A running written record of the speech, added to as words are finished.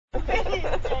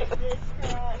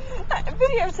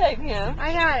videotape him.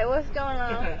 I got it. What's going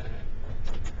on?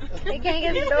 He can't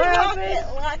get the door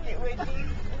open. Lock it with you.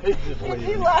 He's just If leaving.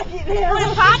 you lock it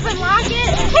now. Pop and lock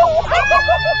it.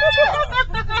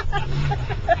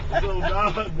 So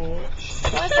God, boy.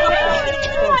 What the hell is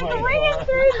this? Like ringing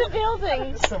through the building.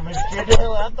 Somebody's scared the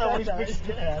hell out. I thought we was fixing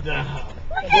to get out.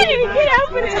 I can't even get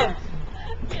open it.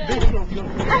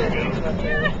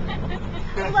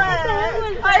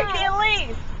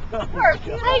 Hercules.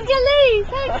 Hercules.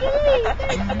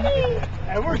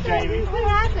 Hey, where's Jamie? What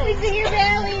happened? It's in your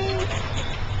belly.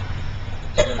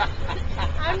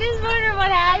 I'm just wondering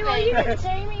what happened. Hey, you get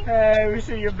Jamie? Hey, we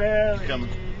see your belly. Coming.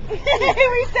 We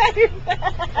said your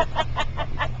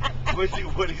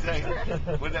What'd he say?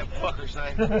 What'd that fucker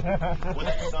say?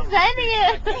 Sending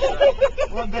it.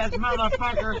 What that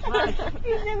motherfucker say?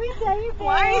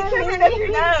 Why are you turning up your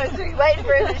nose? Are you waiting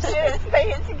for him to shit his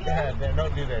pants again? God damn,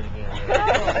 don't do that again.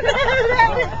 That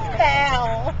was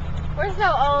foul. We're so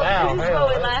old. Wow, This is hell,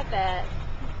 what we man. laugh at.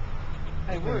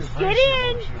 Hey, where's Get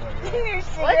in. Your What's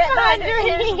cigarette under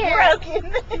binder is here? broken.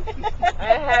 I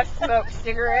have smoked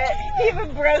cigarette. You have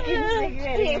a broken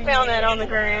cigarette. He found that on the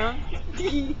ground.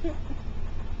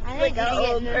 I Like think an you get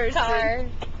old in this person. car.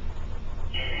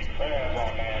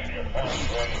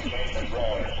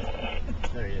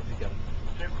 There he is. He's coming.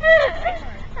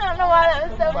 I don't know why that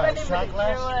was so What, funny, but it shot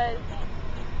glass? sure was.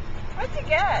 What's he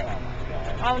got?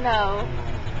 Oh no.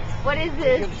 What is Give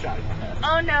this? him a shot.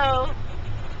 Oh no.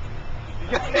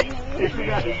 He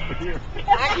forgot his beer.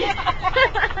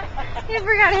 He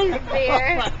forgot his beer.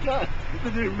 Oh my God. The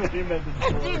dude met him at the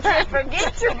door. Did you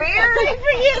forget your beer? Did you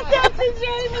forget something,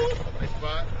 Jamie?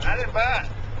 I didn't buy it.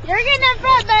 You're getting up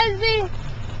front, Busby.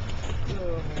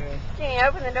 Oh, man. Can you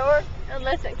open the door?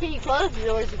 Unless can you close the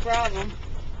door is the problem.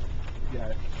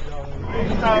 Got it. He's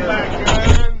talking about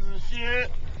guns and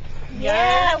shit.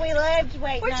 Yeah, we left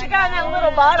waiting. What you got in that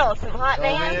little bottle? Some hot Oh,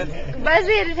 damn? man.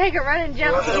 Busby had to take a run and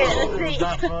jump to get in the It's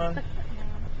not seat. fun.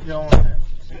 You don't want that.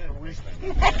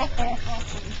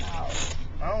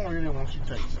 I don't really want you to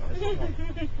take some.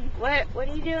 What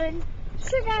are you doing?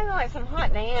 Should have got like some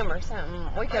hot damn or something.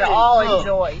 We could all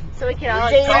enjoy. So we can all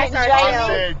Jamie, express Jamie. I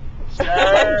ourselves. said, I'm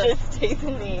sir, just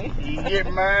teasing you. you get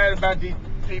mad about these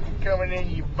people coming in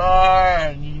your bar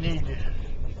and you need to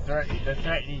threaten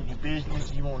your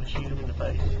business, you want to shoot them in the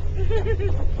face.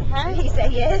 Huh? He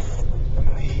said yes.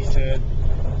 He said,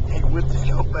 he whipped his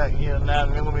coat back,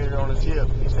 9mm on his hip.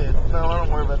 He said, no, I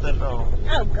don't worry about that at all.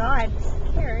 Oh God,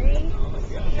 scary.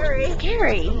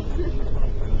 Scary.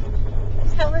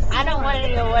 So listen. I don't want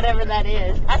any of whatever that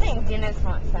is. I think Dennis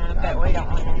wants some, but we don't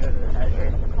want any.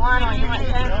 Lionel, you want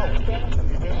some?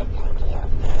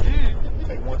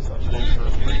 Take one such None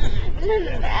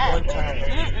of that. one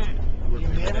time. You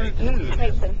never do.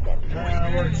 Take some steps. I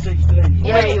worked 6 days.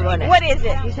 Yeah, you want it. What is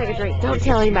it? You take a drink. Don't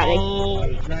tell anybody.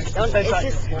 Don't,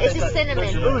 It's just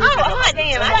cinnamon. Oh, hot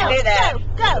damn, I can do that.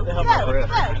 Go.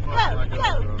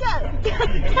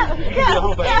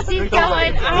 She's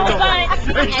going. I'm going. And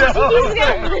she keeps going.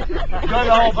 Go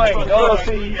the whole thing. Go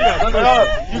see. You go the whole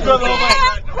thing.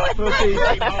 Go see.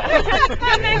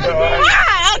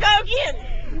 I'll go again.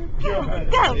 Go.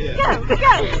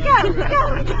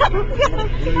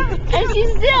 And she's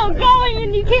still going,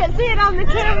 and you can't see it on the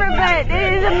camera, but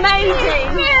it is amazing.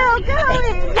 Still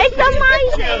going. It's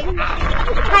amazing.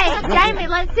 Hey, Jamie,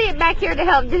 let's see it back here to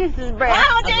help Dennis's breath.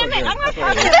 Oh, damn it. I'm going to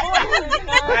pop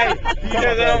Hey, you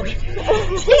hear that?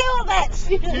 Kill that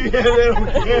shit. You hear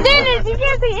that? Dennis, you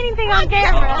can't see anything on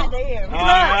camera. Damn. I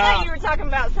thought you were talking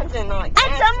about something like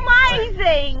That's that.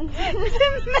 amazing.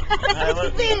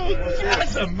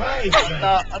 That's amazing. I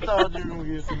thought you were going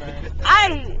to get some ass.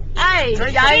 Hey,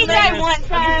 Drink BJ that. wants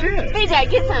some. I just did. BJ,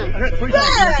 get some.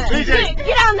 BJ.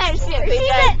 Get on that shit,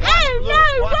 BJ. Oh,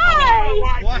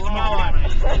 Watch my life.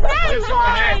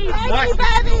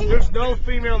 There's no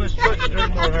female in this church that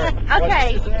doesn't want her. Okay.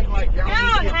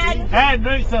 Hey,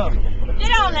 do something.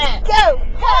 Get on that. Go.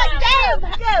 Hot damn.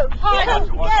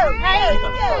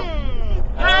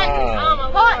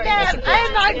 Oh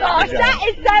my gosh, that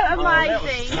is so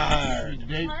amazing.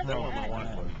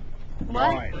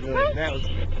 What? That was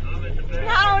good.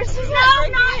 No, she's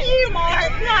not you,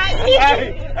 Mark. Not you.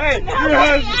 Hey,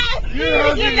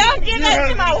 You don't give that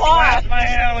to my wife.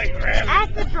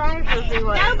 Ask the driver see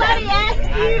what. Nobody asked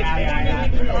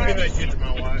you. Don't give that shit to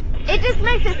my wife. It just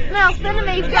makes it smell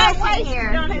cinnamon fresh in Wait, here.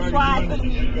 on his wife. Don't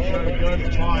give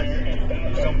it to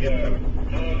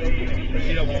her.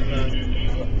 She don't want none.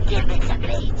 Give it to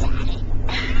me, Daddy.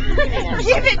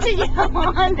 Give it to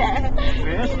Yolanda.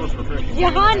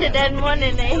 Yolanda doesn't want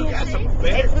any.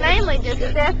 It's mainly just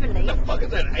Stephanie. What the fuck is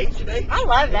that, H&H? I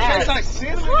love that. Tastes like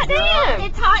cinnamon. Hot damn.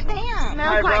 It's hot damn.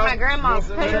 Smells look like my grandma's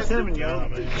poop. Once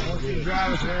you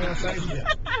drive us around safely.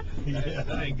 Yeah,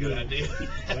 that ain't a good idea.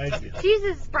 Thank you. She used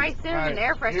to spray cinnamon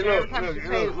air freshener every time she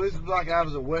pooped. This is like I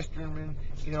was a Westernman.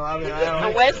 You know, I've been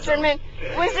out. A Westernman?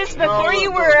 Was this before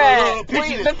you were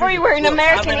before you were an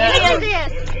American Indian?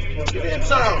 Yes.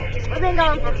 We've been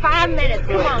going for 5 minutes.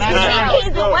 Come on.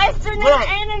 He's a Westerner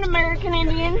and an American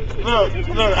Indian. Look,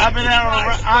 I've been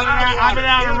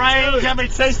out on the range. I've been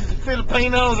chasing some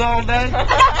Filipinos all day.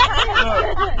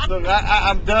 Look,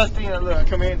 I'm dusty. And look,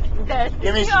 come in. Dusty.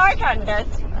 Give me You are kind of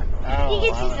dusty. Oh, You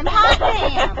get you some hot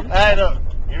damn. Hey, look.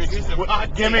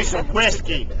 Give me some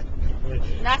whiskey.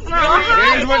 That's not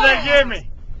hot. Here's what they give me.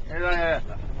 Here's what I have.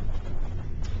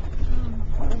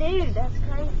 Dude, that's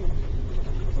crazy.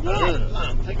 I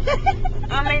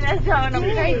mean, that's showing them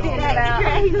crazy that out.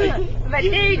 But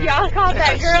dude, y'all called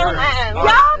that girl.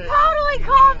 Y'all totally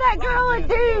called that girl a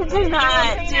dude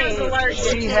tonight.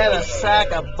 She had a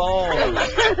sack of balls.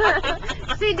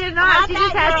 She did not. She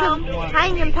just had some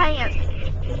hanging pants.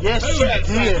 Yes, she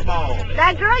did.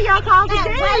 That girl y'all called a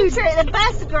dude. The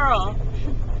best girl.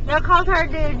 Y'all called her a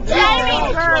dude.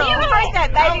 Jamie, Girl. you hurt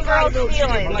that baby girl's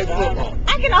feelings.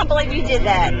 I cannot believe you did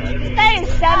that. That is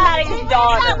somebody's That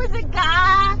daughter. was a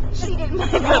guy. She didn't play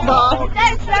football.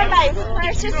 That is somebody's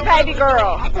precious baby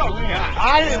girl. What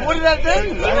did I do?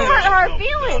 You hurt her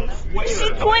feelings. She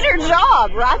quit her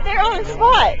job right there on the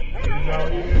spot.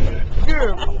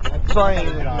 You're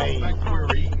playing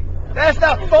with me. That's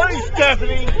not funny,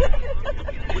 Stephanie.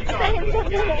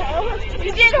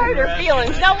 You did hurt her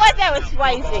feelings. You know what? That was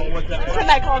Swayze.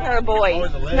 Somebody called her a boy.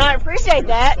 Not appreciate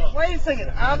that. Wait a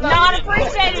second. I'm Not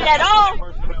appreciate it at all.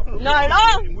 Not at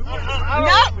all.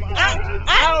 No.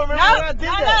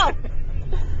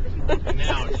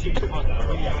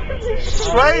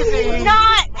 Crazy.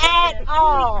 Not at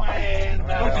all.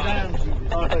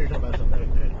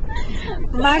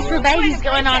 March for Baby's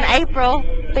going on April.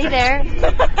 Be there.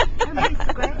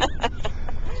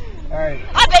 Alright.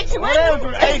 I bet you Whatever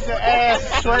would. Asa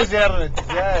asked Swayze out of the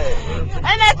day. And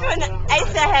that's when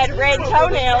Asa had red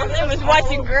toenails and was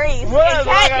watching Grease. What? And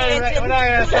We're tap not dancing.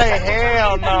 gonna say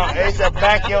hell no. Asa,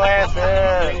 back your ass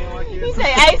up. You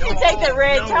say Asa take the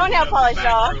red toenail polish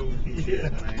off.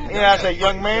 Yeah, I say,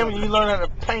 young man, when you learn how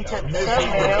to paint that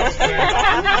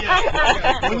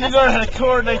toenails, when you learn how to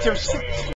coordinate your